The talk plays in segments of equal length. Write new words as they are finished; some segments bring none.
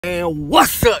And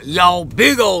what's up, y'all?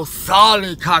 Big old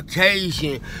solid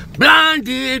Caucasian,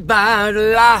 blinded by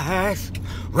the lights,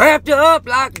 wrapped up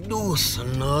like a noose,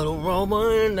 another aroma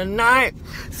in the night,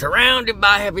 surrounded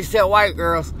by heavy-set white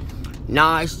girls.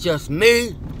 Nah, it's just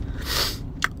me.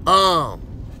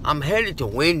 I'm headed to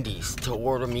Wendy's to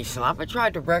order me some. I haven't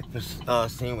tried the breakfast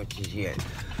sandwiches yet.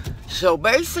 So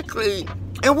basically,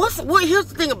 and here's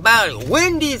the thing about it.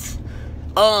 Wendy's,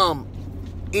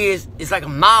 is like a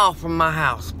mile from my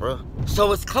house, bro.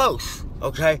 So it's close,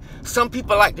 okay? Some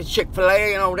people like the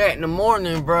Chick-fil-A and all that in the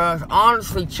morning, bro.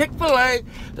 Honestly, Chick-fil-A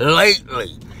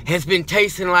lately has been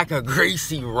tasting like a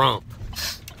greasy rump.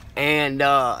 And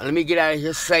let me get out of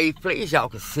here safely, as y'all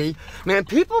can see. Man,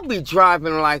 people be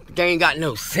driving like they ain't got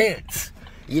no sense.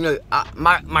 You know,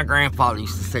 my grandfather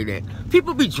used to say that.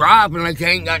 People be driving like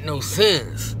they ain't got no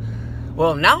sense.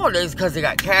 Well, nowadays, because they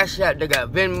got Cash App, they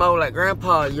got Venmo, like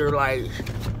Grandpa,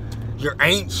 you're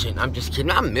ancient. I'm just kidding.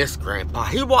 I miss Grandpa.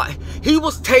 He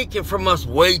was taken from us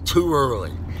way too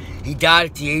early. He died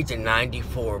at the age of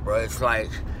 94, bro. It's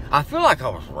like, I feel like I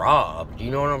was robbed.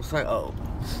 You know what I'm saying? Oh,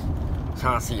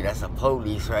 trying to see. That's a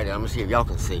police right there. I'm gonna see if y'all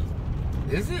can see.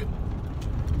 Is it?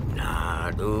 Nah,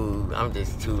 dude. I'm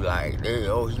just too like, there.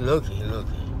 Oh, he looking.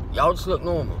 Y'all just look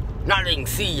normal. Not that they can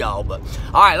see y'all, but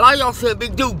all right. A lot of y'all said,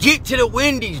 big dude, get to the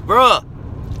Wendy's, bruh.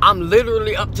 I'm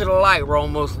literally up to the light. We're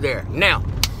almost there now.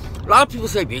 A lot of people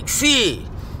say, Big Sid,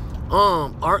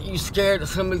 aren't you scared that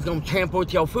somebody's gonna tamper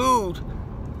with your food?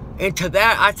 And to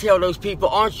that, I tell those people,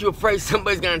 aren't you afraid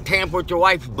somebody's gonna tamper with your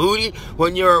wife's booty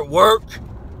when you're at work?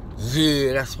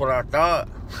 Yeah, that's what I thought.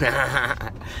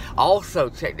 Also,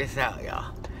 check this out,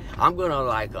 y'all. I'm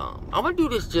gonna do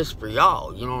this just for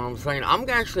y'all. You know what I'm saying? I'm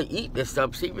gonna actually eat this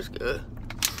stuff, see if it's good.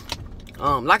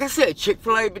 Like I said,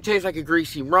 Chick-fil-A tastes like a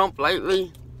greasy rump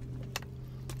lately.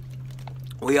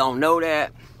 We all know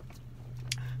that.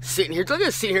 Sitting here, look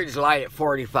at sitting here, just light at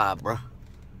 45, bro.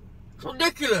 It's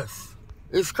ridiculous.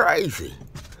 It's crazy.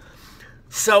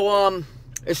 So,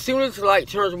 as soon as the light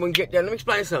turns and we get there, let me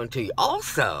explain something to you.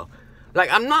 Also,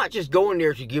 like, I'm not just going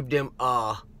there to give them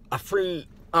a free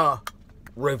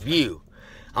review.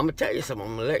 I'm gonna tell you something.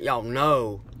 I'm gonna let y'all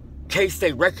know, in case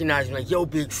they recognize me, like, yo,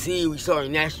 Big C, we saw you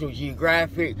in National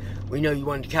Geographic. We know you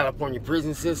went to California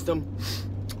prison system.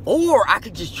 Or I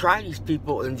could just try these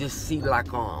people and just see, like,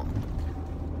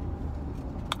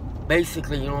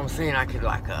 basically, you know what I'm saying? I could,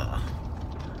 like,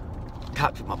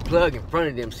 top my plug in front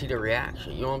of them, see their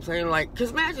reaction. You know what I'm saying? Like,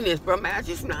 cause imagine this, bro.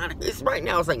 Imagine it's right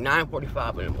now. It's like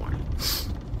 9:45 in the morning.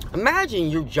 Imagine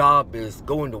your job is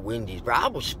going to Wendy's, bro. I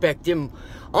would respect them.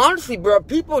 Honestly, bro.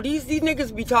 People, these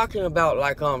niggas be talking about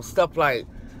like stuff like,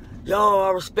 yo,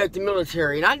 I respect the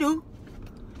military, and I do.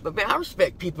 But man, I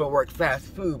respect people that work fast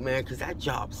food, man, cause that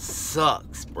job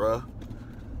sucks, bro.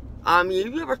 I mean,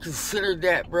 have you ever considered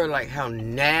that, bro? Like how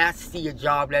nasty a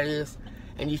job that is?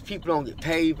 And these people don't get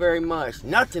paid very much.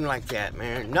 Nothing like that,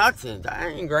 man. Nothing.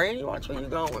 Dang, Granny, watch where you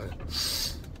going.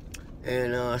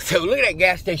 And so look at that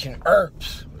gas station,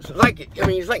 Earps. It's like, I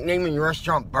mean, it's like naming your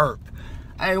restaurant Burp.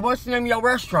 Hey, what's the name of your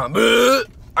restaurant?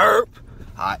 Earp.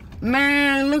 Alright.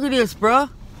 Man, look at this, bro.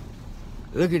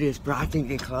 Look at this, bro. I think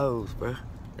they closed, bro.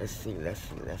 Let's see.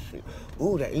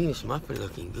 Ooh, that English muffin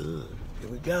looking good. Here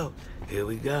we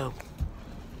go.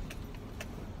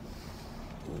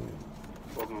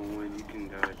 Welcome when you can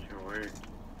get your way.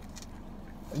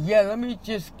 Yeah, let me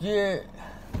just get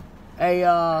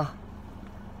a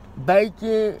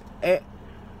bacon.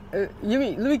 Let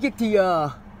me get the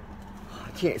I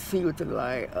can't see what the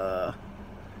like.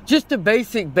 Just the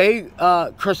basic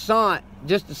croissant,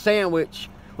 just a sandwich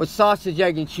with sausage,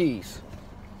 egg, and cheese.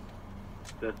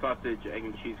 The sausage, egg,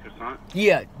 and cheese croissant?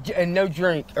 Yeah, and no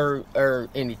drink or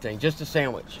anything. Just a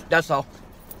sandwich. That's all.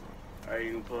 Alright,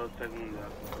 you can pull up second window.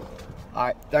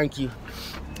 Alright, thank you.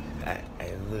 Hey,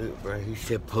 look, bro. He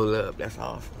said pull up. That's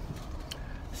awesome.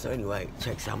 So anyway,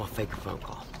 check this out. My fake phone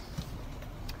call.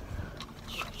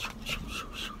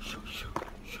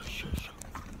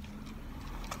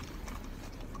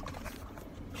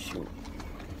 Shoot.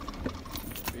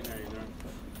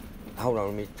 Hold on,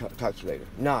 let me talk to you later.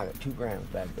 No, I got 2 grams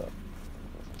backed up.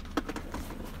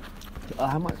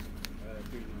 How much?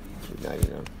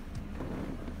 $2.99.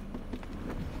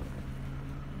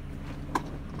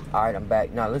 Alright, I'm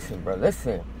back. Now listen, bro.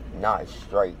 Listen. Nah, it's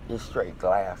straight. It's straight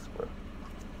glass, bro.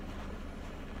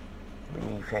 I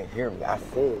mean, you can't hear me. I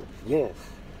said yes.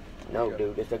 No,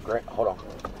 dude. It's a great. Hold on.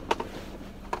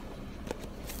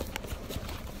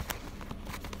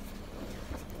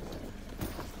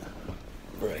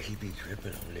 Bro, he be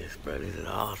tripping on this, bro. This is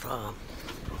awesome.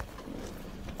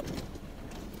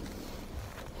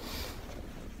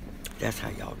 That's how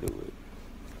y'all do it.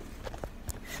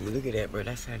 See, look at that, bro.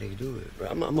 That's how they do it, bro.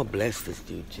 I'm gonna bless this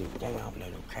dude, too. Dang, I don't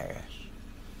let no cash.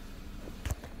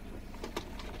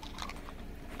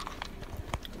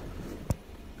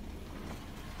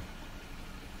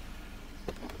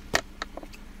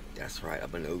 That's right,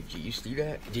 I'm an OG. You see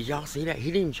that? Did y'all see that? He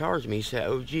didn't even charge me. He said,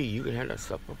 OG, you can have that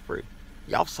stuff for free.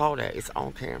 Y'all saw that. It's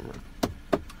on camera.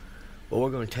 But we're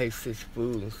going to taste this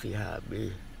food and see how it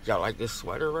be. Y'all like this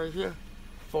sweater right here?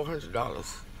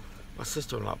 $400. My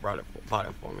sister-in-law bought it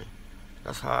for me.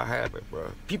 That's how I have it,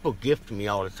 bro. People gift me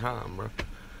all the time, bro.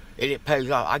 And it pays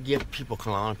off. I gift people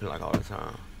cologne like all the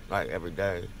time. Like every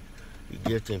day. You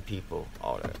gifting people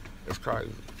all that. It's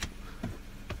crazy.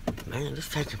 Man, this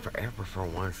taking forever for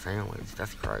one sandwich.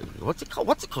 That's crazy. What's it called?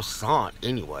 What's a croissant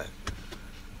anyway?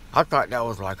 I thought that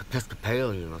was like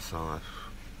Episcopalian or something.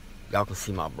 Y'all can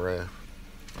see my breath.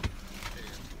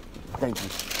 Thank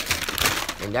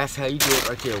you. And that's how you do it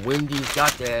right there. Wendy's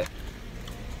got that.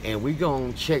 And we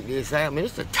gonna check this out. Man,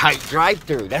 it's a tight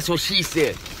drive-thru. That's what she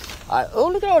said. Oh,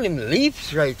 look at all them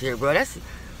leaves right there, bro. That's...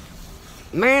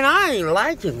 Man, I ain't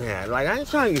liking that. Like, I ain't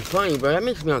trying to be funny, bro. That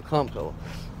makes me uncomfortable.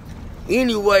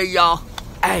 Anyway, y'all,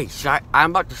 hey,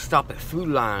 I'm about to stop at Food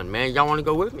Line, man. Y'all want to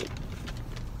go with me?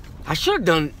 I should have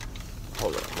done...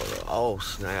 Hold on. Oh,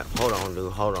 snap. Hold on,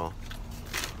 dude. Hold on.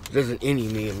 There's an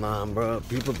enemy of mine, bro.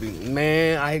 People be...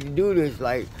 Man, I hate to do this.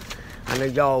 Like, I know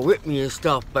y'all with me and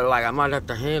stuff, but, like, I might have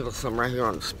to handle something right here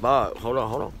on the spot. Hold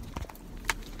on.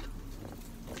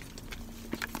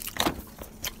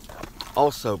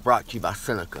 Also brought to you by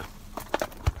Seneca.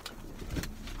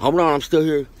 Hold on, I'm still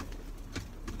here.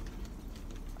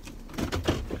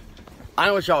 I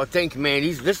know what y'all think, man.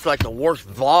 This is like the worst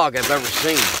vlog I've ever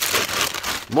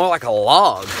seen. More like a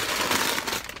log.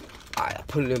 Alright, I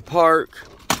put it in park.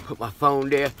 Put my phone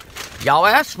there. Y'all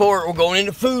asked for it. We're going in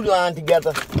the Food Line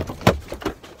together.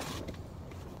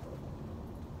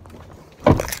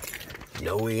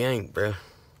 No, we ain't, bro.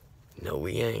 No,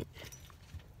 we ain't.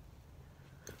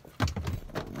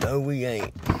 No, we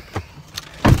ain't.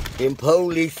 Them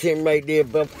police sitting right there,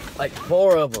 bro. Like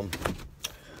 4 of them.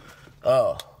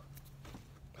 Oh,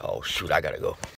 shoot, I gotta go.